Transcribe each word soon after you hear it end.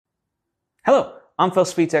Hello, I'm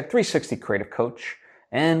Svitek, 360 Creative Coach,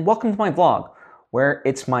 and welcome to my vlog, where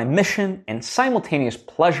it's my mission and simultaneous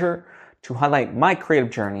pleasure to highlight my creative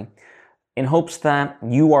journey in hopes that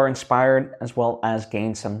you are inspired as well as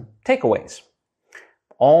gain some takeaways,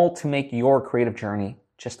 all to make your creative journey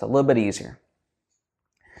just a little bit easier.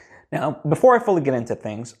 Now, before I fully get into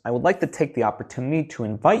things, I would like to take the opportunity to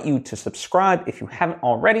invite you to subscribe if you haven't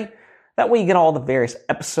already. That way you get all the various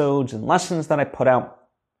episodes and lessons that I put out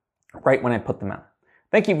right when I put them out.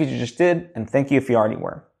 Thank you if you just did, and thank you if you already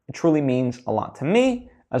were. It truly means a lot to me,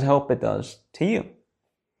 as I hope it does to you.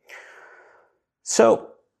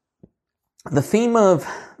 So, the theme of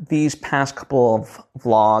these past couple of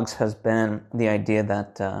vlogs has been the idea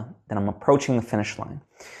that I'm approaching the finish line.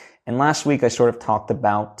 And last week I sort of talked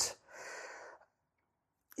about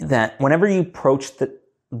that whenever you approach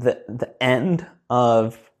the end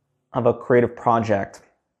of a creative project,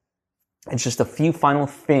 it's just a few final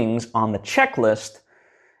things on the checklist,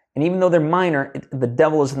 and even though they're minor, the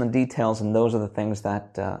devil is in the details, and those are the things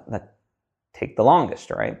that take the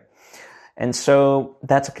longest, right? And so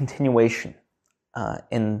that's a continuation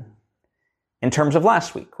in terms of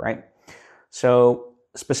last week, right? So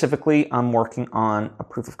specifically, I'm working on a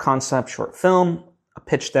proof of concept short film, a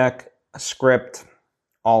pitch deck, a script,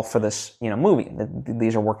 all for this movie.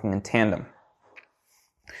 These are working in tandem,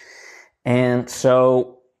 and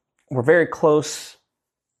so we're very close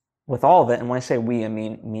with all of it. And when I say we, I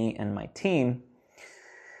mean me and my team.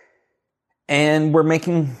 And we're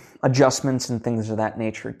making adjustments and things of that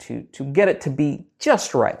nature to get it to be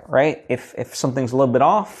just right? If something's a little bit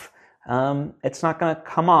off, it's not going to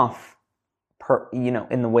come off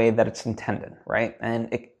in the way that it's intended, right? And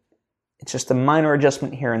it's just a minor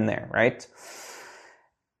adjustment here and there, right?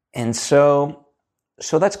 And so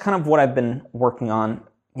that's kind of what I've been working on,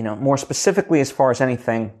 more specifically as far as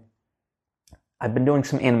anything. I've been doing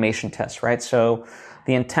some animation tests, right? So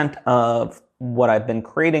the intent of what I've been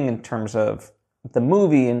creating in terms of the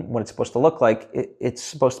movie and what it's supposed to look like, it's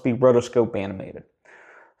supposed to be rotoscope animated.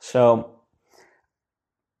 So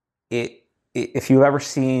if you've ever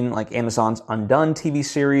seen like Amazon's Undone TV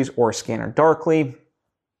series or Scanner Darkly,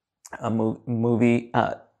 a movie,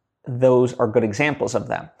 those are good examples of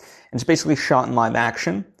that. And it's basically shot in live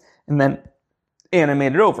action and then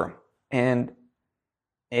animated over. And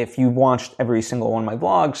if you've watched every single one of my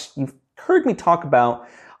vlogs, you've heard me talk about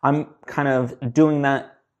I'm kind of doing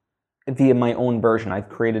that via my own version. I've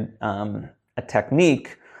created a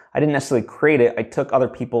technique. I didn't necessarily create it. I took other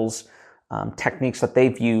people's techniques that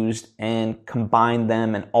they've used and combined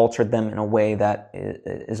them and altered them in a way that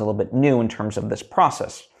is a little bit new in terms of this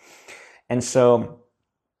process. And so,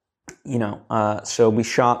 so we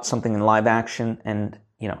shot something in live action, and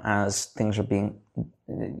as things are being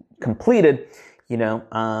completed,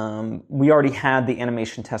 we already had the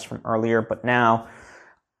animation test from earlier, but now,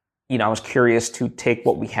 I was curious to take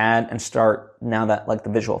what we had and start, now that like the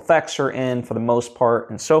visual effects are in for the most part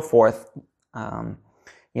and so forth, kind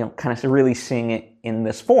of really seeing it in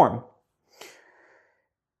this form.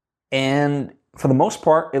 And for the most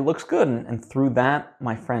part, it looks good. And through that,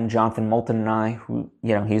 my friend Jonathan Moulton and I, who,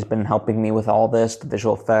 he's been helping me with all this, the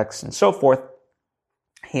visual effects and so forth,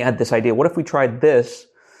 he had this idea, what if we tried this?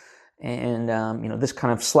 And, this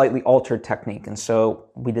kind of slightly altered technique. And so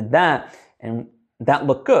we did that, and that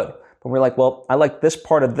looked good. But we're like, well, I like this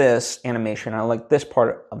part of this animation. I like this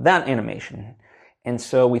part of that animation. And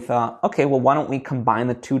so we thought, okay, well, why don't we combine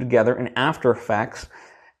the two together in After Effects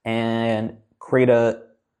and create a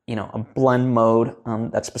blend mode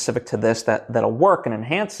that's specific to this that'll work and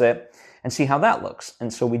enhance it and see how that looks.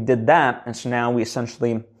 And so we did that. And so now we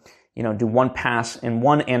essentially do one pass in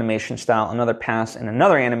one animation style, another pass in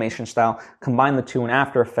another animation style, combine the two in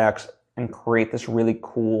After Effects, and create this really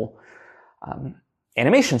cool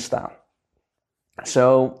animation style.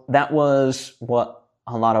 So that was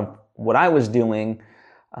a lot of what I was doing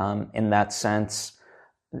in that sense.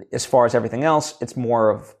 As far as everything else, it's more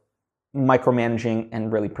of micromanaging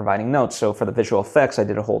and really providing notes. So for the visual effects, I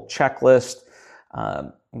did a whole checklist,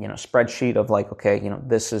 spreadsheet of like, okay,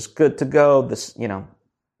 this is good to go. This,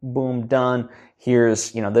 boom, done.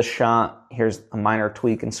 Here's, this shot. Here's a minor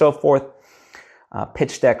tweak and so forth.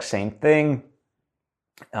 Pitch deck, same thing.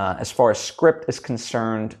 As far as script is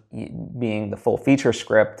concerned, being the full feature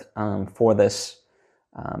script for this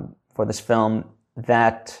film,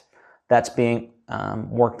 that's being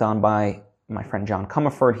worked on by my friend John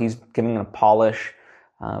Comerford. He's giving it a polish.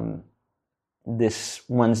 This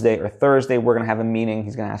Wednesday or Thursday, we're going to have a meeting.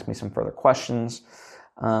 He's going to ask me some further questions.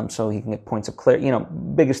 So he can get points of clarity.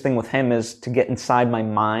 Biggest thing with him is to get inside my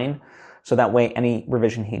mind So that way, any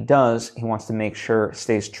revision he does, he wants to make sure it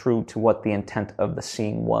stays true to what the intent of the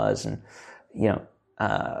scene was. And,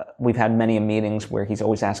 we've had many meetings where he's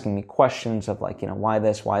always asking me questions of like, why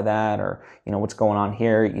this, why that, or, what's going on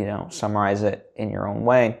here, summarize it in your own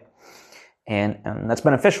way. And that's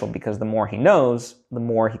beneficial because the more he knows, the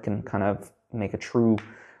more he can kind of make a true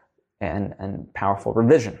and powerful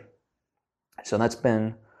revision. So that's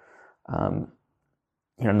been,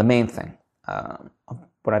 the main thing, of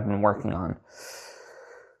what I've been working on.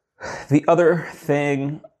 The other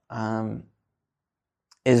thing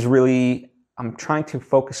is really, I'm trying to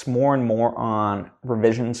focus more and more on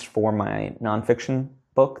revisions for my nonfiction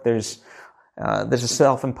book. There's a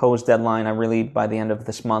self-imposed deadline. I really, by the end of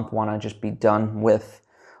this month, want to just be done with.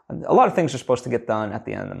 A lot of things are supposed to get done at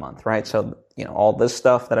the end of the month, right? So, all this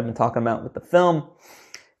stuff that I've been talking about with the film,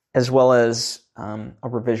 as well as a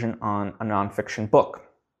revision on a nonfiction book.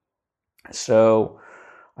 So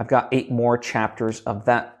I've got 8 more chapters of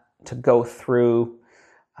that to go through,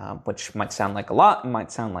 which might sound like a lot, it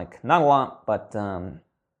might sound like not a lot, but, I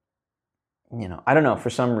don't know. For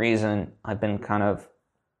some reason, I've been kind of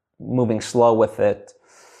moving slow with it,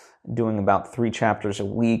 doing about 3 chapters a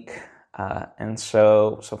week. And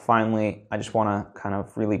so finally, I just want to kind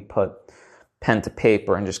of really put pen to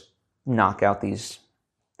paper and just knock out these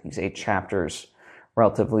 8 chapters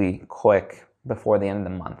relatively quick before the end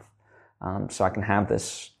of the month, so I can have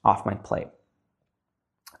this off my plate.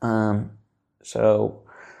 So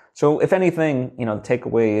if anything, the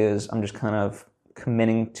takeaway is I'm just kind of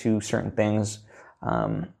committing to certain things.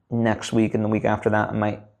 Next week and the week after that, I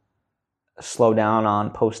might slow down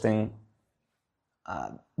on posting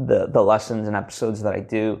the lessons and episodes that I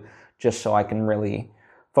do, just so I can really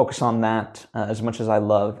focus on that. As much as I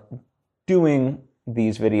love doing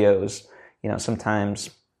these videos, sometimes,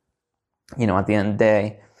 at the end of the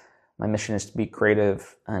day, my mission is to be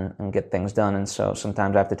creative and get things done. And so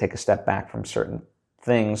sometimes I have to take a step back from certain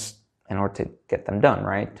things in order to get them done,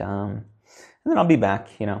 right? And then I'll be back,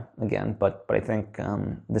 again. But I think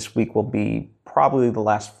this week will be probably the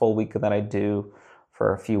last full week that I do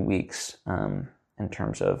for a few weeks, in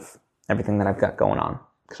terms of everything that I've got going on,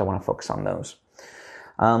 because I want to focus on those.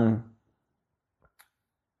 And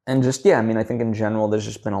just, I think in general, there's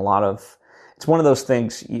just been a lot of, it's one of those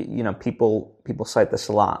things, people cite this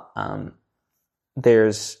a lot.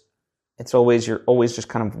 You're always just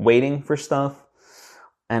kind of waiting for stuff.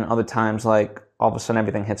 And other times, like, all of a sudden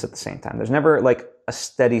everything hits at the same time. There's never like a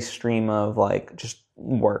steady stream of like just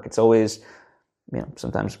work. It's always,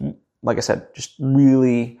 sometimes, like I said, just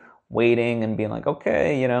really waiting and being like,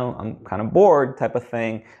 okay, I'm kind of bored type of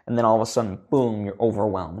thing. And then all of a sudden, boom, you're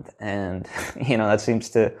overwhelmed. And, that seems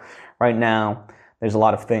to, right now, there's a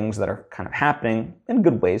lot of things that are kind of happening in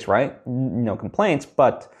good ways, right? No complaints,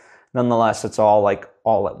 but nonetheless, it's all like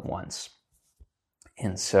all at once.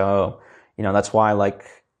 And so, that's why, like,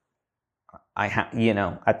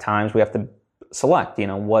 at times we have to select,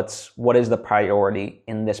 what is the priority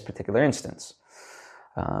in this particular instance.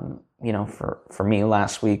 For me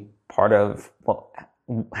last week, part of what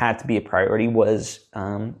had to be a priority was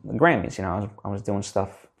the Grammys. I was doing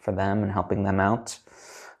stuff for them and helping them out.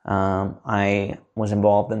 I was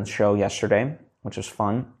involved in the show yesterday, which was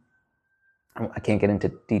fun. I can't get into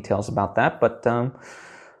details about that, but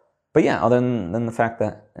yeah, other than the fact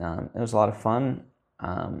that it was a lot of fun.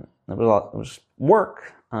 It was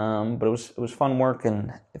work, but it was fun work,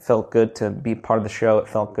 and it felt good to be part of the show. It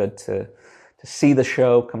felt good to see the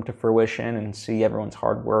show come to fruition and see everyone's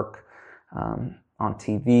hard work on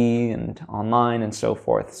TV and online and so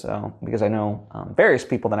forth. So, because I know various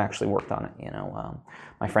people that actually worked on it.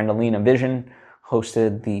 My friend Alina Vision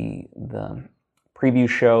hosted the preview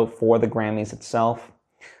show for the Grammys itself.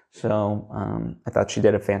 So I thought she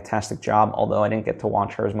did a fantastic job, although I didn't get to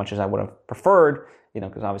watch her as much as I would have preferred,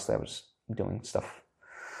 because obviously I was doing stuff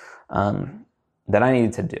that I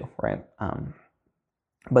needed to do, right?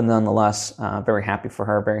 But nonetheless, very happy for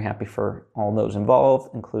her, very happy for all those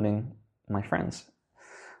involved, including my friends.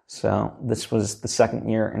 So this was the second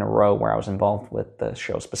year in a row where I was involved with the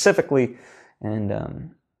show specifically, and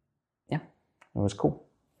yeah, it was cool.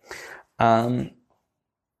 The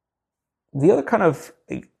other kind of,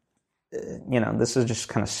 this is just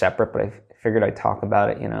kind of separate, but I figured I'd talk about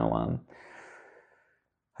it.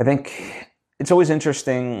 I think it's always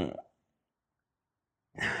interesting.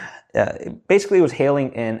 Basically, it was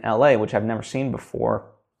hailing in LA, which I've never seen before.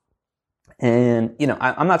 And,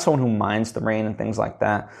 I'm not someone who minds the rain and things like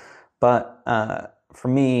that. But for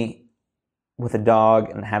me, with a dog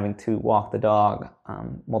and having to walk the dog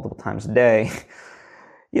multiple times a day,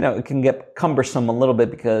 it can get cumbersome a little bit,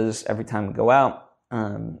 because every time we go out,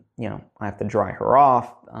 I have to dry her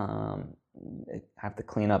off. I have to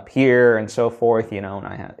clean up here and so forth, and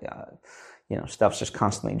I have, stuff's just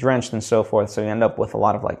constantly drenched and so forth. So you end up with a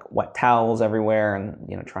lot of like wet towels everywhere and,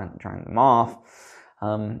 drying them off.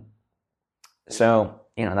 So,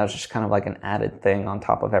 that was just kind of like an added thing on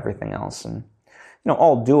top of everything else, and,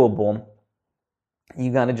 all doable.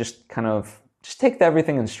 You got to just kind of just take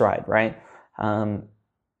everything in stride, right?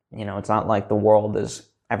 It's not like the world is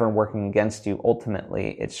ever working against you.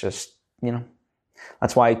 Ultimately, it's just,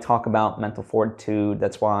 that's why I talk about mental fortitude.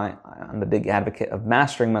 That's why I'm a big advocate of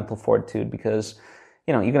mastering mental fortitude, because,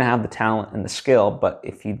 you're going to have the talent and the skill, but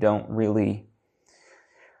if you don't really,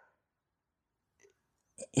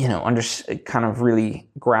 kind of really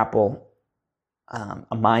grapple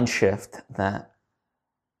a mind shift that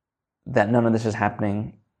none of this is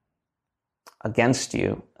happening against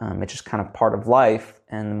you. It's just kind of part of life,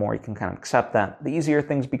 and the more you can kind of accept that, the easier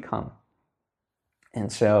things become.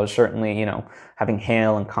 And so certainly, having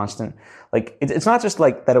hail and constant, like, it's not just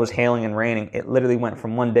like that it was hailing and raining. It literally went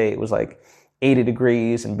from one day it was like 80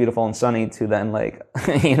 degrees and beautiful and sunny to then like,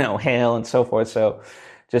 hail and so forth. So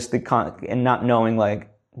just and not knowing, like,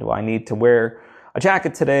 do I need to wear a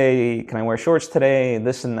jacket today? Can I wear shorts today?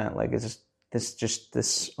 This and that. Like, it's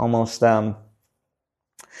this almost,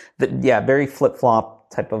 very flip-flop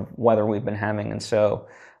type of weather we've been having. And so,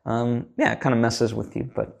 it kind of messes with you,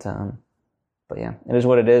 but yeah, it is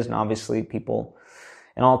what it is. And obviously people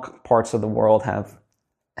in all parts of the world have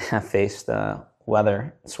faced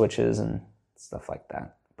weather switches and stuff like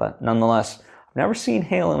that. But nonetheless, I've never seen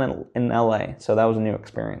hail in LA, so that was a new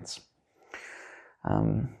experience.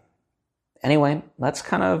 Anyway, that's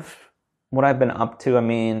kind of what I've been up to. I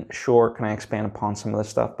mean, sure, can I expand upon some of this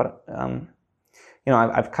stuff? But,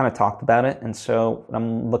 I've kind of talked about it. And so what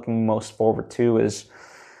I'm looking most forward to is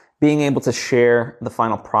being able to share the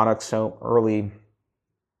final product. So early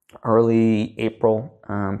April,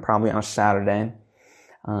 probably on a Saturday.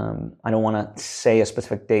 I don't want to say a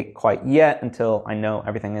specific date quite yet until I know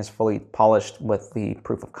everything is fully polished with the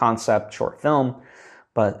proof of concept short film.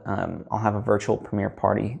 But I'll have a virtual premiere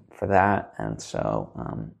party for that. And so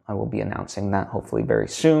I will be announcing that hopefully very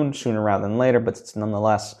soon, sooner rather than later. But it's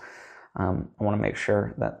nonetheless, I want to make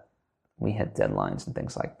sure that we hit deadlines and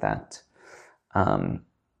things like that. But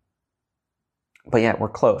yeah, we're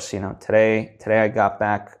close. Today I got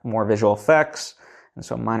back more visual effects, and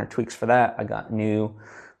so minor tweaks for that. I got new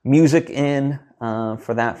music in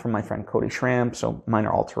for that from my friend Cody Schramm, so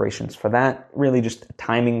minor alterations for that. Really just a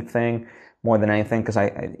timing thing more than anything, because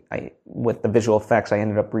I with the visual effects, I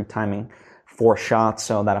ended up retiming 4 shots,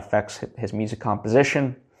 so that affects his music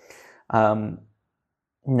composition.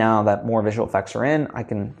 Now that more visual effects are in, I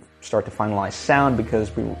can start to finalize sound,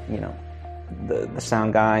 because the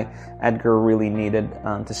sound guy, Edgar, really needed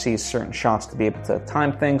to see certain shots to be able to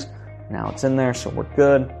time things. Now it's in there, so we're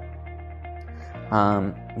good.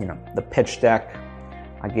 The pitch deck,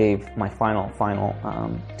 I gave my final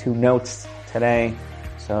 2 notes today.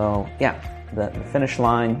 So yeah, the finish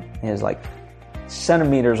line is like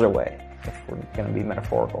centimeters away, if we're going to be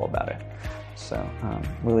metaphorical about it. So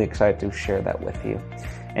really excited to share that with you.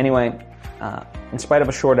 Anyway, in spite of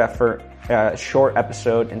a short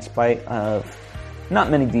episode, in spite of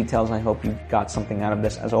not many details, I hope you got something out of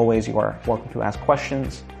this. As always, you are welcome to ask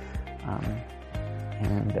questions,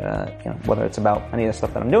 whether it's about any of the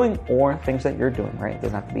stuff that I'm doing or things that you're doing, right? It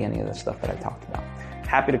doesn't have to be any of the stuff that I talked about.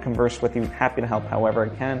 Happy to converse with you, happy to help however I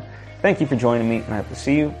can. Thank you for joining me, and I hope to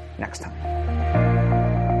see you next time.